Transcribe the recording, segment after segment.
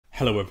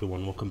Hello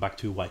everyone, welcome back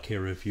to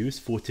Arquette Reviews.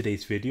 For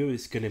today's video,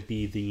 it's going to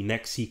be the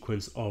next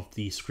sequence of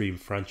the Scream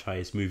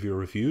franchise movie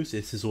reviews.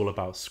 This is all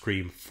about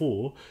Scream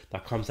 4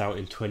 that comes out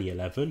in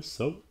 2011,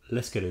 so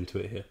let's get into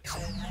it here.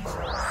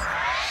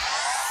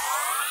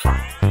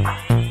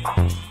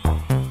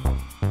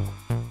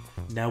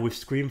 Now with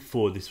Scream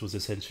 4, this was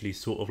essentially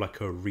sort of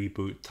like a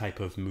reboot type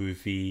of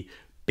movie.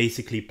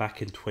 Basically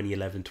back in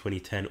 2011,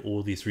 2010,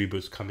 all these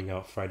reboots coming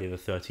out, Friday the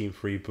 13th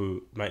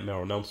reboot, Nightmare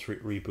on Elm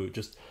Street reboot,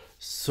 just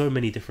so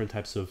many different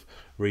types of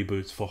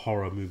reboots for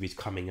horror movies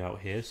coming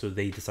out here. So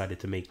they decided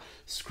to make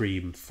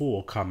Scream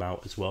 4 come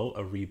out as well,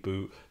 a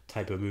reboot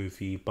type of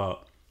movie,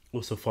 but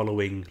also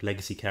following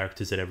legacy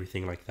characters and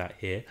everything like that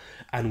here.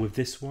 And with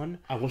this one,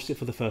 I watched it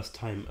for the first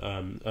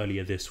time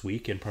earlier this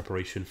week in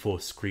preparation for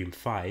Scream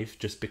 5,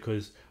 just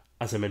because,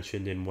 as I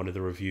mentioned in one of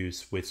the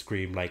reviews with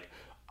Scream, like,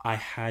 I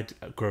had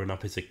grown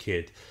up as a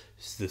kid.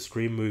 The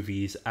Scream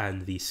movies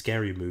and the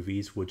scary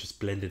movies were just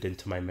blended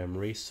into my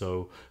memory.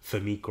 So for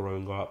me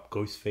growing up,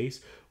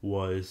 Ghostface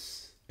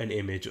was an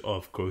image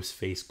of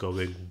Ghostface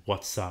going,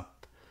 "What's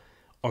up?"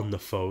 on the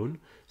phone.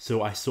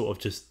 So I sort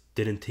of just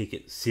didn't take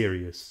it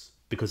serious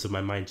because of my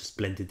mind just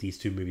blended these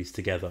two movies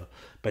together.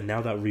 But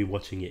now that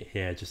rewatching it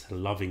here, just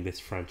loving this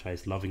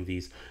franchise, loving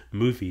these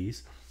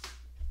movies,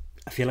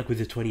 I feel like with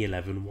the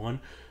 2011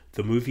 one,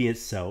 the movie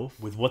itself,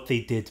 with what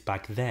they did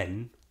back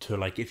then, to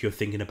like, if you're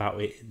thinking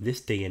about it in this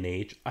day and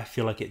age, I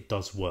feel like it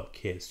does work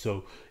here.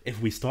 So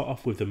if we start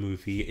off with the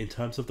movie, in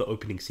terms of the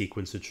opening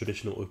sequence, the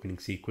traditional opening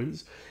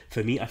sequence,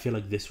 for me, I feel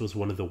like this was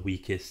one of the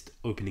weakest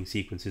opening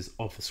sequences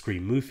of a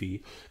Scream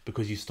movie,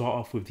 because you start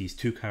off with these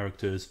two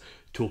characters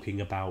talking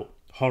about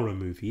horror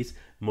movies,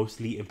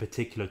 mostly in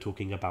particular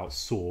talking about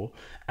Saw,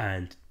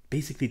 and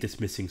basically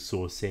dismissing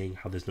Saw, saying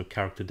how there's no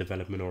character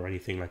development or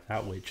anything like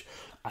that, which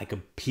I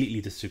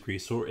completely disagree.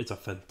 Saw is a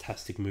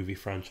fantastic movie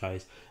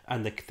franchise,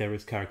 and there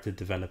is character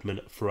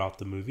development throughout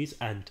the movies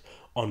and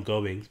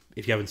ongoing.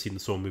 If you haven't seen the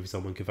Saw movies, I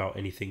won't give out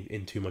anything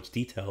in too much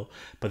detail,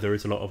 but there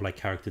is a lot of like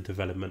character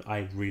development.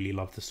 I really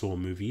love the Saw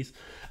movies,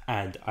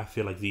 and I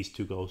feel like these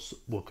two girls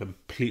were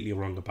completely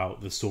wrong about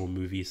the Saw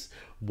movies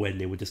when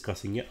they were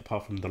discussing it,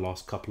 apart from the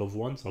last couple of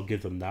ones. I'll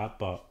give them that,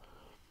 but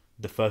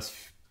the first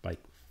like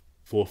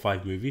 4 or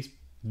 5 movies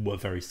were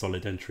very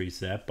solid entries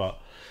there. But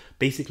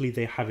basically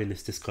they're having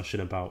this discussion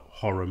about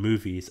horror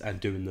movies and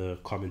doing the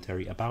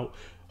commentary about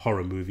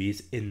horror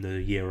movies in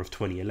the year of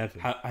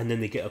 2011, and then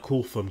they get a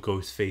call from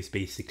Ghostface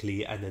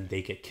basically, and then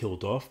they get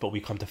killed off. But we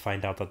come to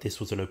find out that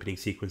this was an opening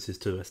sequences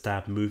to a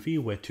stab movie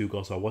where two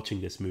girls are watching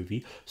this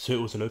movie. So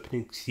it was an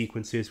opening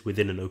sequences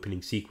within an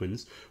opening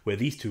sequence where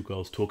these two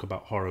girls talk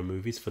about horror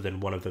movies, for then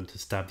one of them to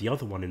stab the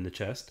other one in the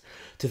chest,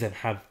 to then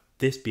have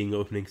this being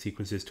opening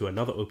sequences to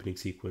another opening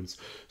sequence.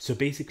 So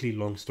basically,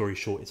 long story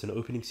short, it's an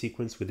opening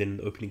sequence within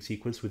an opening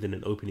sequence within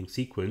an opening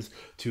sequence.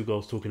 Two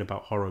girls talking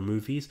about horror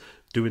movies,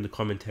 doing the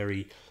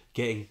commentary,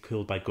 getting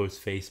killed by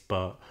Ghostface,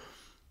 but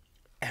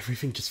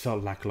everything just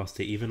felt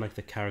lackluster. Even like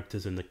the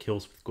characters and the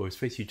kills with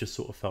Ghostface, you just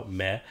sort of felt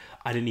meh.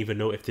 I didn't even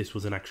know if this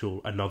was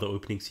another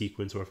opening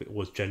sequence or if it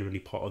was generally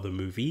part of the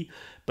movie.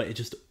 But it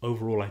just,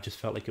 overall, I just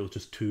felt like it was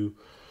just too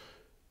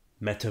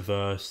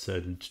metaverse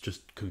and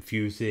just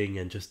confusing,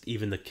 and just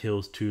even the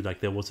kills too, like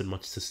there wasn't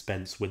much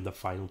suspense when the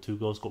final two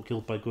girls got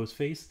killed by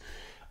Ghostface.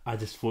 I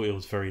just thought it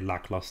was very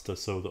lackluster.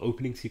 So the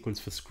opening sequence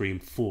for Scream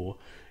 4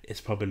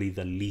 is probably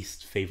the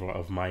least favorite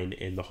of mine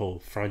in the whole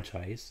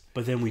franchise.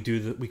 But then we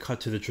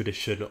cut to the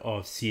tradition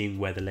of seeing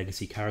where the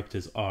legacy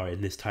characters are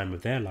in this time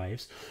of their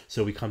lives.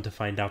 So we come to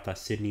find out that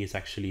Sidney is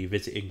actually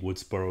visiting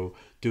Woodsboro,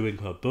 doing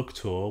her book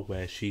tour,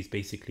 where she's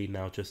basically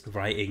now just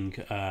writing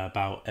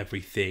about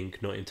everything,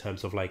 not in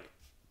terms of like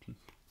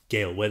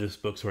Gale Weathers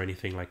books or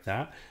anything like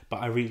that. But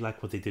I really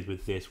like what they did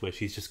with this, where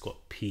she's just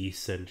got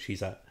peace, and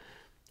she's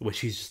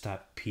just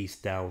at peace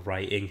now,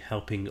 writing,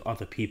 helping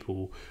other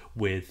people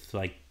with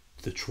like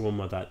the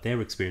trauma that they're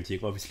experiencing.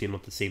 Obviously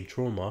not the same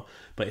trauma,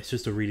 but it's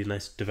just a really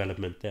nice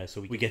development there.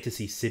 So we get to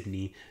see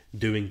Sidney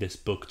doing this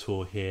book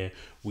tour here.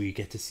 We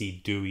get to see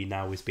Dewey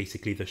now is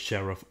basically the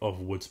sheriff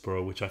of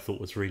Woodsboro, which I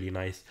thought was really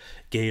nice.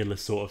 Gale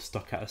is sort of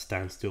stuck at a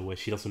standstill where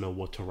she doesn't know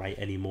what to write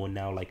anymore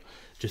now, like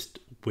just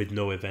with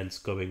no events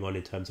going on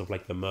in terms of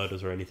like the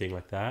murders or anything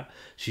like that.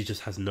 She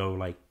just has no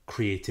like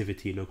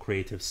creativity, no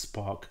creative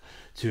spark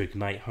to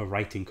ignite her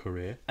writing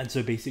career. And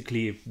so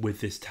basically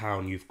with this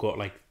town, you've got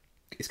like,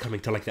 it's coming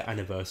to like the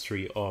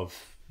anniversary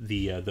of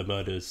the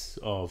murders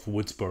of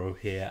Woodsboro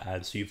here,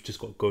 and so you've just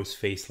got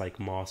Ghostface like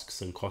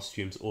masks and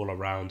costumes all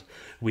around.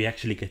 We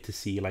actually get to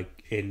see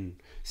like in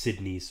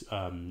Sidney's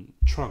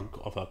trunk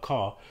of her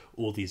car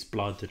all these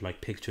blood and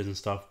like pictures and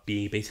stuff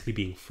basically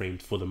being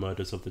framed for the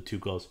murders of the two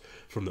girls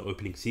from the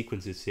opening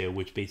sequences here,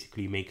 which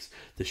basically makes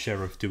the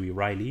sheriff Dewey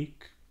Riley,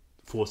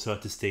 force her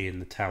to stay in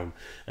the town.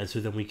 And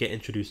so then we get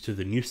introduced to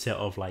the new set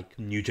of like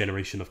new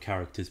generation of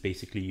characters.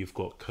 Basically you've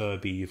got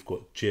Kirby, you've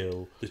got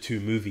Jill, the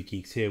two movie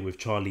geeks here with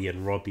Charlie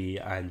and Robbie,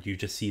 and you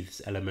just see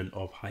this element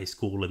of high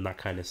school and that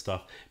kind of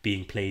stuff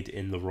being played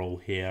in the role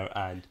here.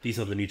 And these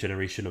are the new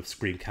generation of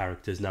Scream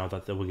characters now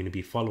that we're going to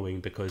be following,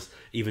 because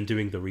even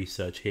doing the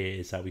research here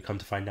is that we come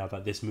to find out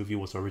that this movie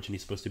was originally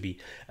supposed to be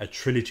a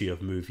trilogy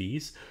of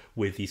movies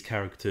with these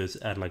characters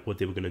and like what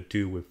they were going to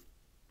do with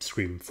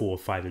Scream 4,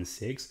 5 and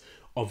 6.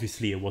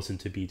 Obviously, it wasn't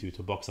to be due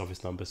to box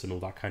office numbers and all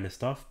that kind of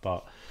stuff,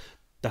 but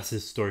that's a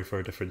story for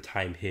a different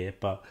time here.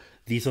 But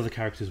these are the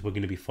characters we're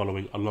going to be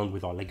following along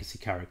with our legacy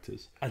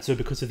characters. And so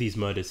because of these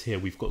murders here,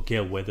 we've got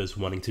Gale Weathers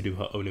wanting to do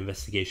her own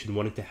investigation,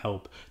 wanting to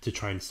help to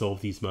try and solve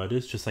these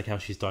murders, just like how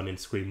she's done in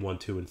Scream 1,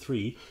 2 and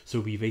 3.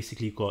 So we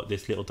basically got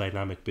this little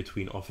dynamic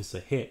between Officer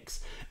Hicks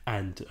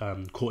and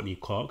Courtney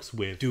Cox,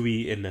 with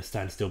Dewey in a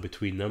standstill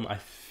between them. I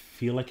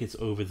feel like it's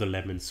over the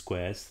lemon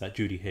squares that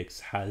Judy Hicks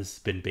has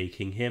been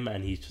baking him,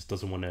 and he just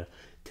doesn't want to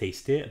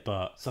taste it,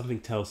 but something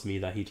tells me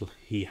that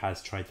he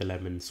has tried the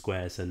lemon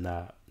squares and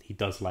that he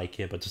does like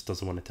it but just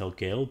doesn't want to tell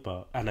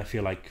Gale. And I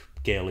feel like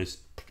Gale is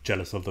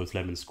jealous of those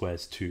lemon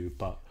squares too.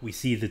 But we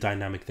see the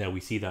dynamic there.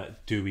 We see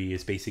that Dewey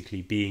is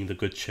basically being the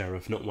good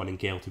sheriff, not wanting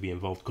Gale to be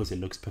involved because it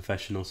looks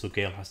professional, so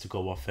Gale has to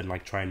go off and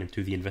like try and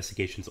do the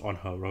investigations on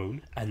her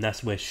own. And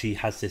that's where she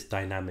has this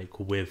dynamic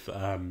with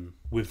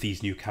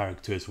these new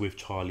characters, with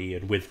Charlie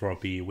and with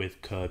Robbie,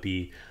 with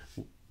Kirby,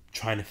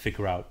 trying to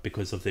figure out,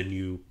 because of the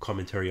new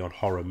commentary on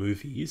horror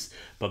movies.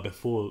 But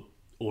before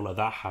all of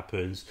that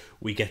happens,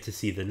 we get to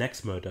see the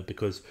next murder,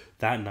 because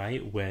that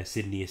night where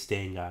Sidney is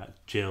staying at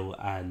Jill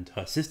and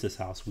her sister's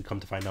house, we come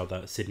to find out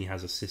that Sidney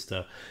has a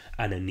sister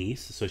and a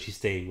niece, so she's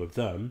staying with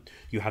them.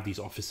 You have these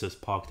officers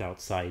parked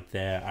outside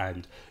there,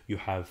 and you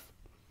have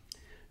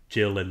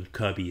Jill and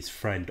Kirby's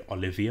friend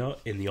Olivia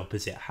in the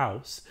opposite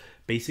house.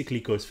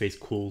 Basically, Ghostface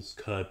calls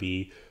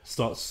Kirby,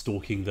 starts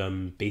stalking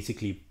them,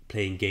 basically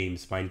playing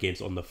games, mind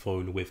games on the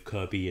phone with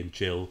Kirby and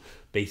Jill,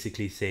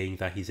 basically saying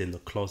that he's in the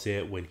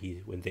closet. When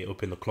they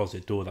open the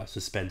closet door, that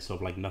suspense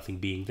of like nothing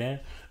being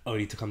there,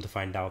 only to come to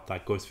find out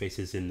that Ghostface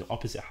is in the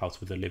opposite house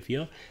with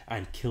Olivia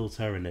and kills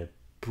her in a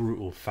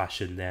brutal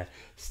fashion there,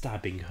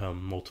 stabbing her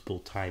multiple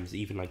times,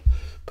 even like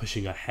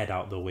pushing her head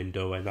out the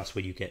window. And that's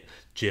where you get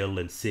Jill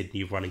and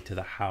Sidney running to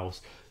the house,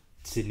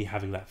 Sidney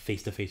having that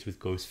face-to-face with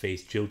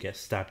Ghostface. Jill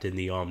gets stabbed in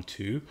the arm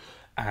too,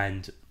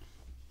 and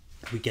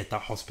we get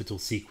that hospital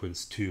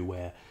sequence too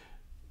where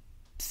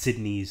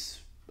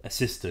Sidney's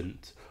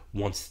assistant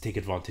wants to take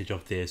advantage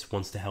of this,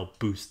 wants to help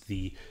boost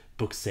the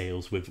book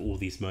sales with all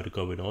these murder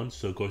going on.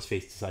 So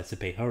Ghostface decides to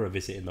pay her a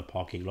visit in the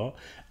parking lot,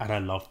 and I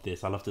love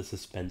this. I love the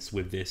suspense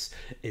with this,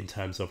 in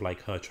terms of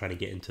like her trying to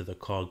get into the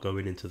car,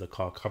 going into the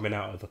car, coming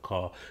out of the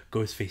car,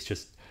 Ghostface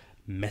just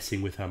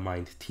messing with her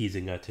mind,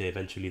 teasing her, to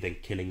eventually then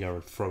killing her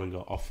and throwing her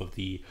off of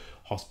the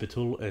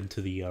hospital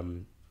into the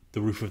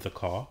roof of the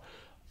car.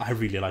 I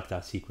really like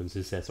that sequence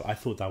is there, so I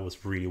thought that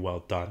was really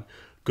well done.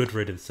 Good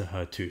riddance to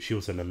her too. She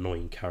was an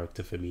annoying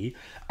character for me.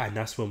 And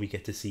that's when we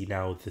get to see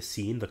now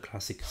the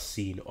classic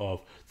scene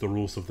of the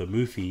rules of the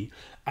movie.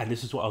 And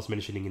this is what I was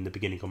mentioning in the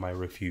beginning of my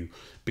review.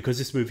 Because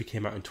this movie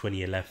came out in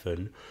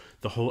 2011,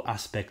 the whole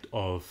aspect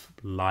of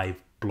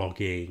live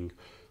blogging,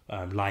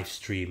 live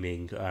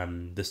streaming,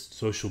 the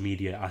social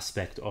media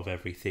aspect of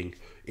everything,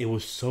 it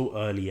was so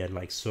early and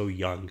like so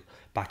young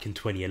back in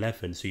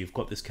 2011. So you've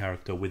got this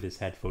character with his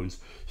headphones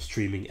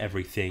streaming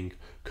everything.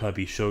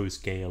 Kirby shows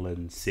Gale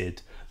and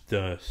Sid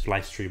the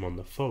live stream on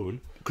the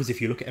phone, because if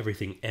you look at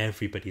everything,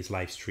 everybody's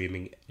live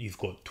streaming. You've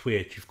got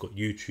Twitch, you've got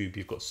YouTube,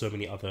 you've got so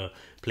many other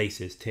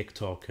places,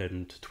 TikTok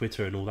and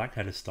Twitter and all that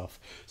kind of stuff.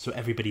 So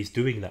everybody's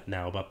doing that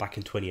now, but back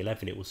in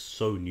 2011 it was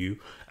so new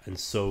and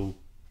so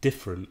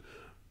different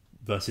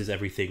versus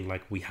everything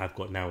like we have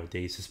got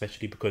nowadays,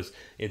 especially because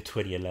in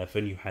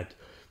 2011 you had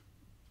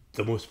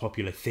the most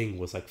popular thing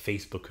was like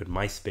Facebook and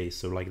MySpace,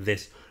 so like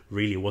this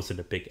really wasn't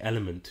a big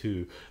element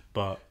too.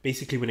 But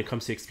basically when it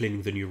comes to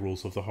explaining the new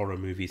rules of the horror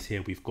movies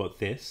here, we've got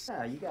this.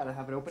 Yeah, you gotta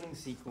have an opening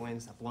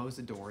sequence that blows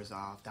the doors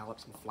off, dial up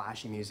some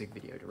flashy music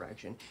video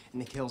direction,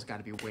 and the kills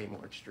gotta be way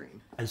more extreme.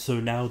 And so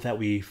now that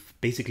we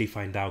basically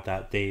find out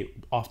that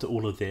after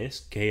all of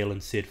this, Gale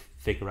and Sid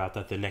figure out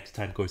that the next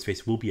time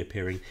Ghostface will be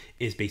appearing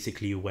is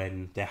basically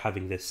when they're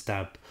having this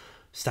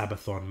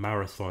stabathon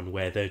marathon,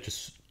 where they're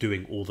just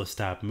doing all the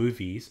stab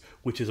movies,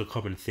 which is a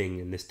common thing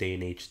in this day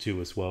and age too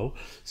as well.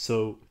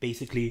 So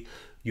basically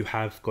you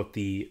have got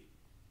the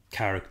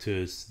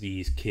characters,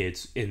 these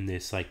kids in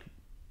this like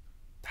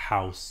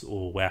house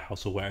or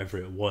warehouse or wherever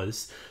it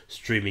was,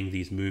 streaming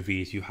these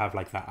movies. You have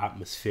like that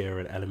atmosphere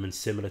and elements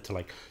similar to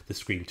like the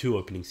Scream 2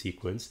 opening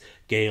sequence.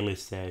 Gale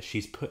is there,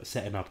 she's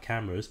setting up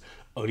cameras,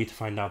 only to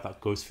find out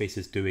that Ghostface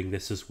is doing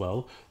this as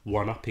well,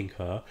 one-upping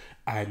her.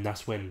 And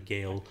that's when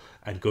Gale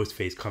and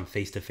Ghostface come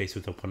face to face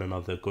with one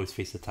another,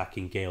 Ghostface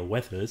attacking Gale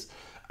Weathers,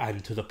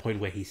 and to the point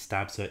where he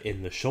stabs her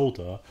in the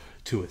shoulder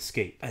to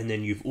escape. And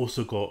then you've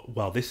also got,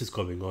 while this is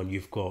going on,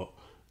 you've got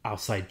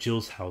outside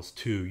Jill's house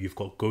too, you've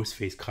got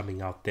Ghostface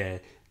coming out there,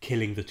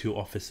 killing the two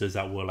officers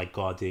that were like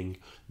guarding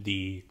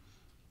the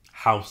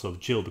house of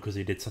Jill, because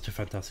they did such a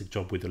fantastic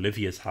job with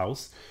Olivia's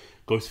house.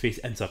 Ghostface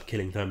ends up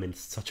killing them in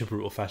such a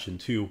brutal fashion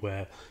too,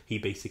 where he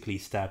basically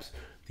stabs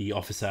the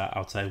officer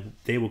outside.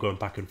 They were going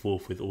back and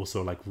forth with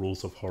also like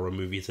rules of horror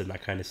movies and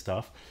that kind of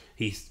stuff.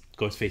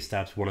 Ghostface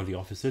stabs one of the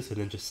officers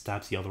and then just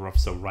stabs the other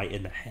officer right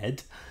in the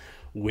head,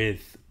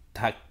 with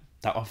that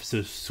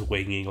officer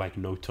swinging like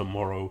no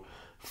tomorrow,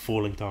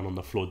 falling down on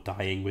the floor,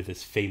 dying with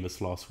his famous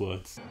last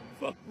words.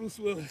 Fuck Bruce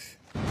Willis.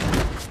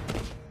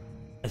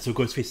 And so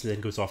Ghostface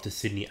then goes after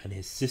Sidney and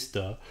his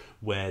sister,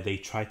 where they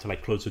try to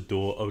like close the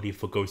door, only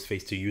for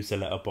Ghostface to use the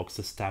letterbox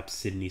to stab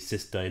Sidney's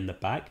sister in the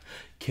back,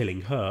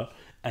 killing her.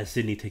 And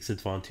Sidney takes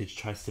advantage,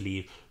 tries to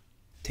leave,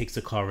 takes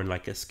the car and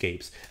like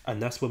escapes. And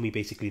that's when we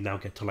basically now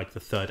get to like the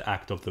third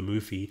act of the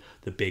movie,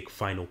 the big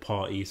final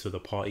party. So the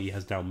party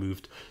has now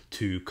moved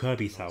to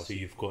Kirby's house. So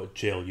you've got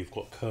Jill, you've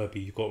got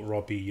Kirby, you've got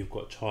Robbie, you've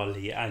got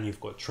Charlie, and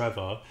you've got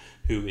Trevor,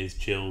 who is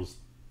Jill's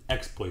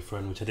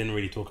ex-boyfriend, which I didn't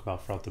really talk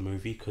about throughout the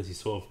movie because he's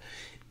sort of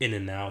in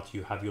and out.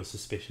 You have your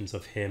suspicions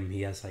of him.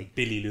 He has like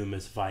Billy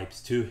Loomis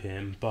vibes to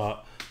him,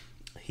 but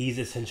he's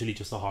essentially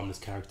just a harmless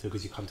character,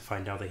 because you come to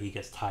find out that he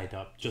gets tied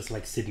up, just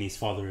like Sidney's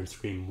father in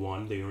Scream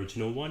 1, the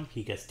original one.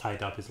 He gets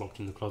tied up, is locked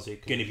in the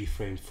closet, going to be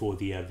framed for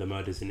the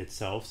murders in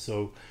itself.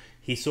 So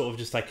he's sort of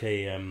just like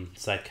a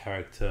side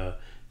character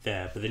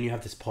there. But then you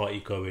have this party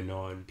going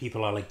on.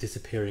 People are like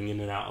disappearing in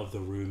and out of the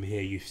room.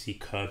 Here you see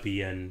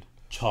Kirby and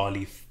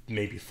Charlie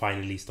maybe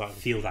finally start to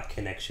feel that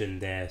connection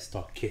there,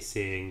 start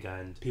kissing,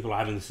 and people are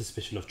having the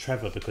suspicion of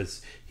Trevor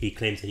because he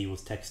claims that he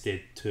was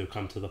texted to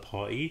come to the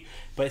party.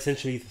 But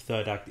essentially the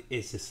third act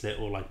is this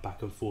little like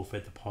back and forth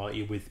at the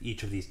party with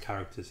each of these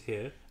characters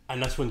here.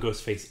 And that's when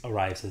Ghostface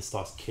arrives and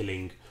starts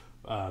killing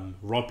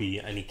Robbie,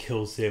 and he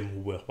kills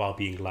him while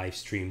being live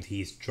streamed.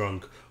 He's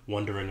drunk,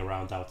 wandering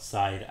around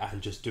outside and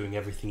just doing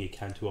everything he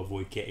can to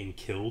avoid getting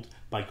killed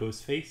by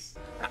Ghostface.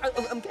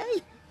 I'm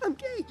gay. I'm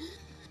gay.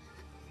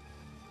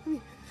 I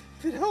mean,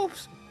 if it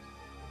helps.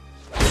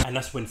 And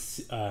that's when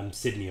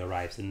Sidney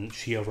arrives, and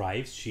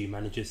she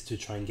manages to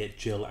try and get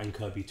Jill and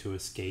Kirby to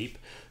escape.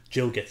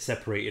 Jill gets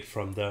separated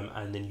from them,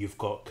 and then you've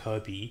got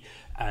Kirby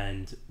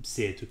and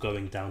Sid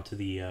going down to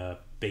the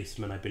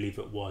basement, I believe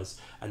it was,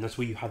 and that's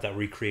where you have that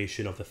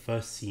recreation of the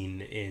first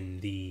scene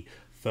in the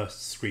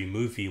first Scream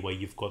movie, where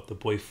you've got the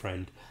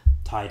boyfriend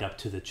tied up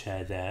to the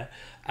chair there,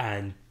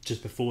 and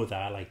just before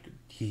that, like,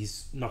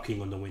 he's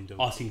knocking on the window,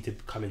 asking to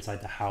come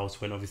inside the house,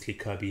 when obviously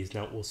Kirby is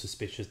now all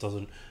suspicious,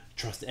 doesn't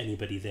trust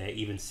anybody there.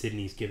 Even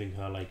Sidney's giving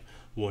her like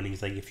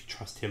warnings, like if you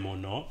trust him or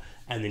not.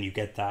 And then you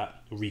get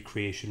that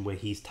recreation where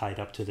he's tied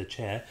up to the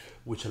chair,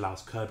 which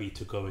allows Kirby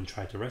to go and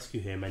try to rescue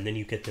him. And then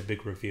you get the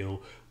big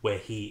reveal where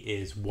he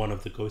is one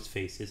of the ghost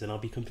faces. And I'll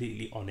be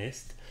completely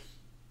honest,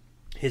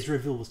 his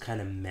reveal was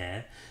kind of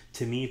meh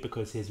to me,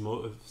 because his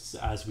motives,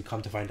 as we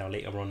come to find out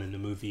later on in the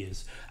movie,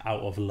 is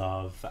out of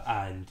love,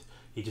 and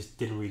he just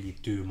didn't really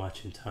do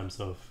much in terms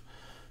of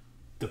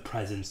the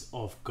presence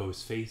of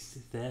Ghostface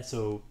there.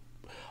 So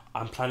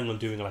I'm planning on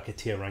doing like a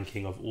tier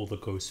ranking of all the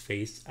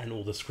Ghostface and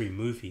all the Scream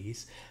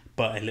movies,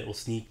 but a little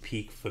sneak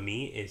peek for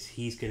me is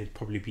he's going to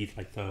probably be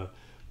like the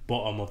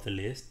bottom of the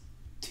list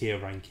tier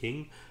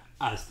ranking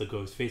as the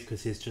Ghostface,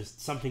 because there's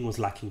just something was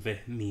lacking for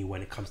me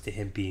when it comes to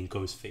him being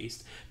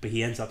Ghostface. But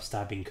he ends up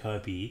stabbing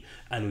Kirby,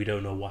 and we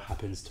don't know what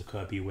happens to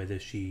Kirby, whether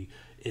she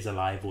is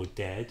alive or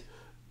dead.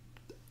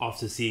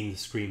 After seeing the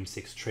Scream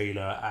 6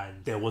 trailer,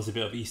 and there was a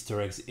bit of Easter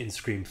eggs in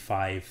Scream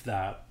 5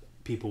 that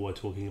people were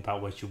talking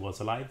about where she was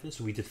alive,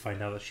 so we did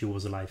find out that she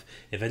was alive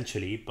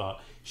eventually, but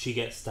she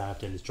gets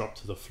stabbed and is dropped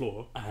to the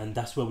floor, and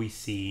that's where we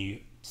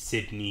see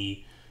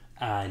Sidney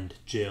and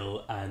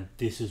Jill, and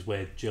this is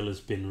where Jill has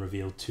been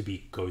revealed to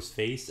be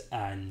Ghostface,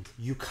 and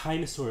you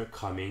kind of saw it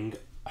coming.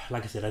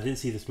 Like I said, I didn't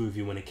see this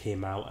movie when it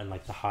came out, and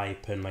like the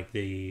hype and like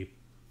the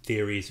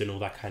theories and all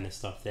that kind of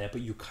stuff there,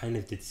 but you kind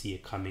of did see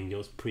it coming. It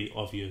was pretty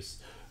obvious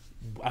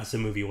as the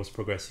movie was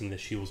progressing that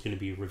she was going to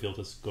be revealed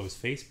as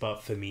Ghostface.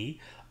 But for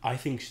me, I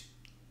think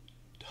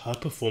her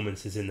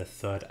performances in the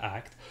third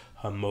act,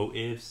 her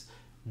motives,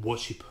 what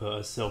she put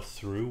herself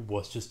through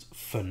was just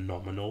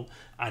phenomenal,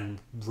 and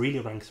really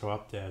ranks her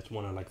up there as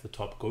one of like the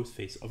top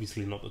Ghostface.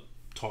 Obviously not the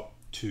top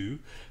two,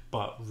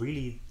 but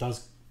really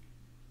does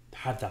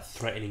have that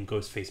threatening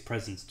Ghostface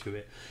presence to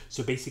it.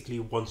 So basically,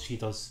 once she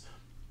does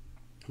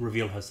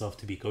reveal herself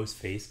to be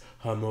Ghostface,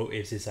 her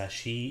motives is that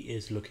she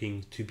is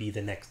looking to be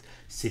the next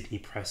Sidney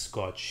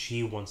Prescott.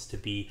 She wants to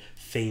be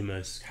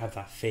famous, have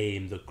that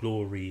fame, the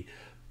glory,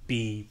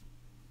 be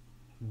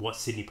what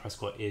Sidney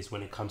Prescott is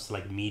when it comes to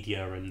like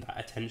media and that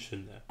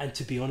attention there. And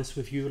to be honest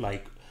with you,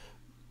 like,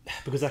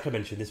 because like I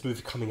mentioned, this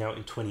movie coming out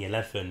in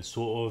 2011,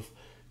 sort of,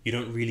 you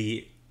don't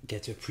really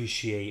get to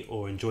appreciate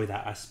or enjoy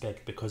that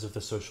aspect because of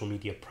the social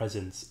media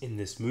presence in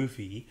this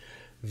movie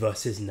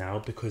versus now.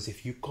 Because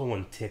if you go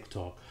on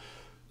TikTok,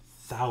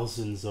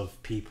 thousands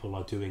of people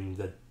are doing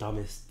the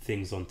dumbest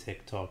things on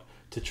TikTok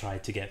to try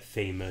to get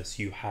famous.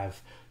 You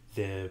have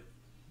the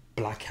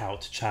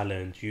blackout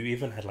challenge, you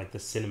even had like the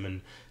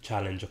cinnamon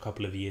challenge a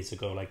couple of years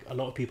ago. Like, a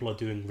lot of people are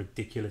doing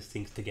ridiculous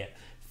things to get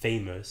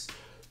famous,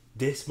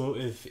 this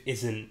motive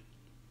isn't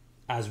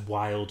as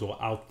wild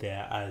or out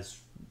there as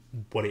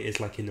what it is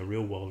like in the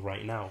real world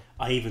right now.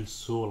 I even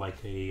saw like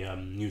a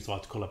news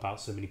article about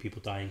so many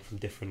people dying from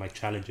different like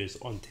challenges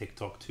on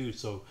TikTok too,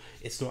 so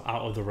it's not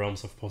out of the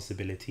realms of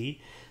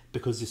possibility,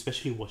 because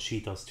especially what she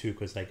does too,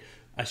 because like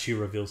as she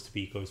reveals to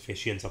be Ghostface,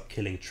 she ends up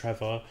killing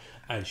Trevor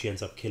and she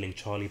ends up killing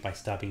Charlie by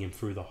stabbing him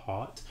through the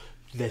heart.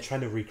 They're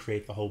trying to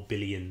recreate the whole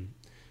Billy and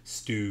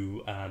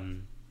Stu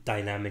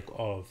dynamic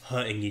of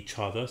hurting each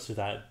other so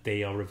that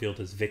they are revealed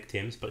as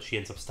victims, but she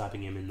ends up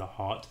stabbing him in the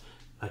heart.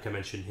 Like I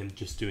mentioned, him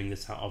just doing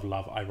this out of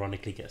love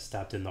ironically gets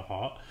stabbed in the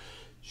heart.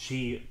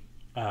 She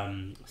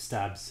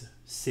stabs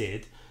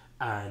Sid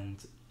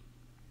and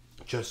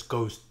just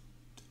goes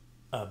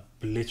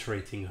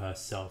obliterating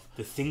herself.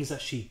 The things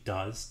that she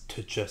does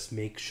to just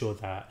make sure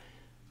that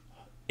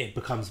it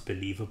becomes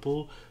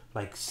believable,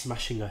 like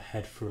smashing her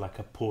head through like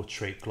a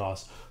portrait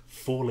glass,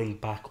 falling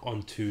back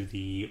onto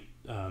the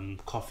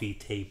coffee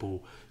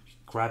table,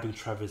 grabbing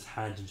Trevor's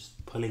hand and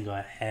just pulling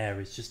her hair.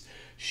 It's just,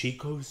 she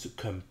goes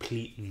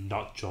complete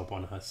nut job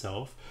on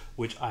herself,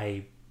 which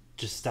I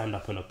just stand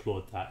up and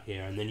applaud that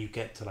here. And then you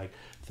get to like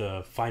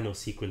the final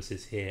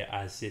sequences here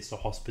as it's a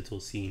hospital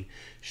scene.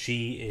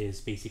 She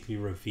is basically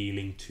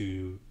revealing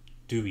to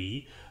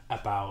Dewey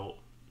about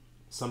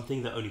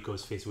something that only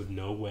Ghostface would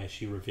know, where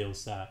she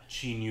reveals that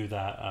she knew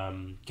that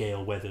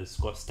Gail Weathers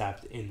got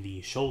stabbed in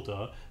the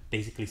shoulder,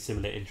 basically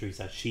similar injuries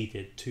that she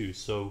did too.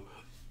 So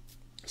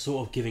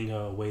sort of giving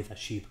her away that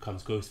she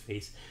becomes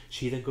Ghostface.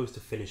 She then goes to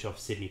finish off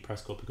Sidney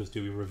Prescott because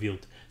Dewey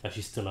revealed that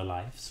she's still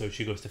alive. So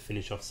she goes to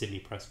finish off Sidney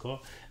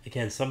Prescott.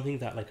 Again, something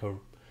that like a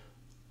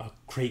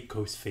great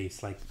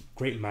Ghostface, like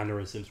great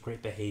mannerisms,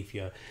 great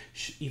behavior.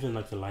 Even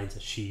like the lines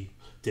that she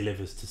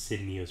delivers to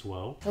Sidney as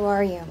well. Who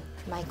are you,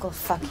 Michael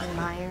fucking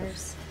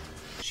Myers?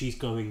 She's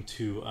going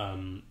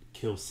to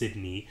kill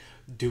Sidney.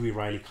 Dewey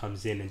Riley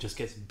comes in and just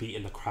gets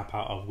beaten the crap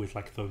out of with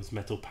like those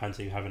metal pans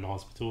that you have in the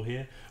hospital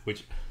here,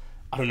 which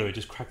I don't know, it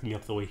just cracked me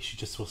up the way she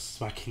just was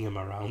smacking him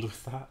around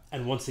with that.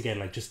 And once again,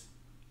 like just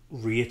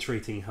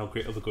reiterating how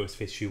great of a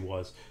Ghostface she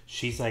was.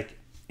 She's like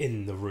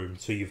in the room,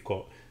 so you've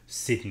got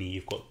Sidney,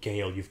 you've got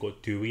Gail, you've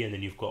got Dewey, and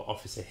then you've got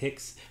Officer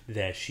Hicks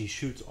there. She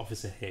shoots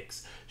Officer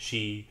Hicks.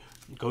 She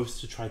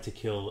goes to try to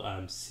kill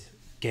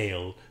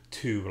Gail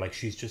too. Like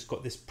she's just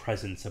got this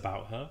presence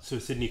about her. So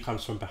Sidney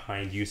comes from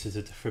behind, uses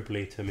a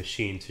defibrillator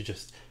machine to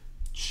just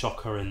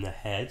shock her in the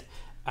head.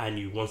 And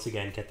you once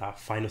again get that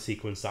final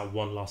sequence, that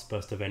one last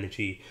burst of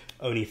energy,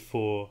 only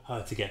for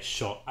her to get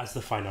shot as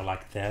the final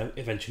act there,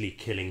 eventually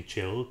killing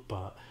Jill.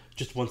 But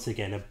just once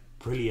again, a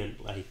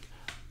brilliant like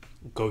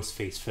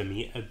Ghostface for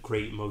me, a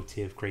great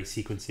motive, great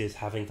sequences,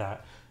 having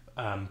that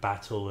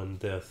battle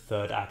and the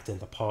third act and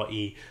the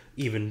party,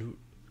 even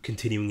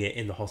continuing it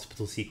in the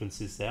hospital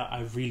sequences there.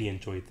 I really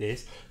enjoyed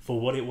this.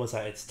 For what it was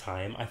at its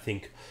time, I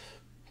think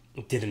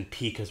it didn't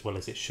peak as well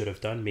as it should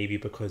have done, maybe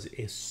because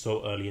it's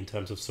so early in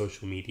terms of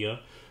social media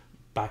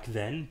back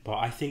then. But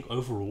I think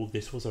overall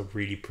this was a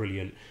really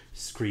brilliant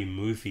Scream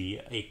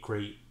movie, a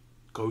great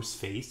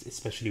Ghostface,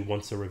 especially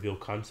once the reveal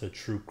comes, a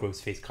true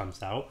Ghostface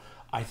comes out.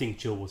 I think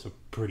Jill was a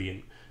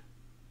brilliant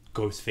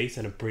Ghostface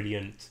and a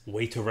brilliant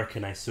way to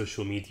recognize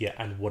social media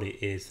and what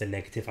it is, the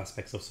negative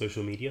aspects of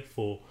social media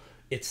for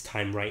its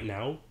time right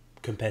now,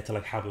 compared to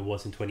like how it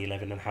was in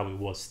 2011 and how it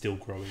was still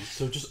growing.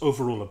 So just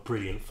overall a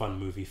brilliant fun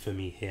movie for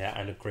me here,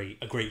 and a great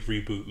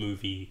reboot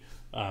movie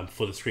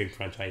for the Scream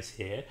franchise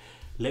here.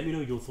 Let me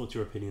know your thoughts,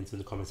 your opinions in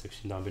the comment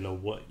section down below.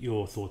 What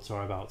your thoughts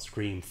are about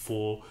Scream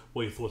 4,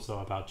 what your thoughts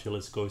are about Jill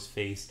as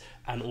Ghostface,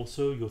 and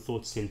also your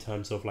thoughts in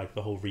terms of like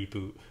the whole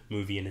reboot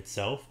movie in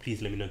itself.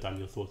 Please let me know down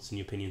your thoughts and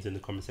your opinions in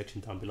the comment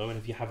section down below. And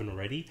if you haven't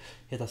already,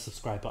 hit that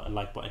subscribe button,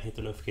 like button, hit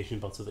the notification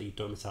bell so that you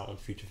don't miss out on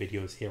future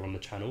videos here on the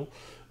channel.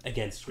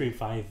 Again, Scream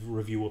 5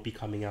 review will be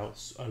coming out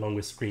along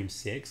with Scream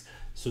 6,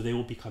 so they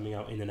will be coming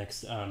out in the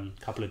next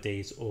couple of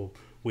days or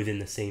within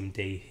the same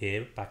day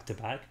here, back to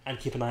back. And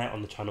keep an eye out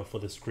on the channel for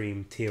the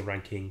Scream tier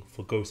ranking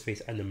for Ghostface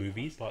and the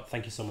movies. But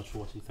thank you so much for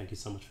watching, thank you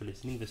so much for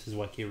listening. This is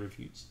YK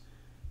Reviews.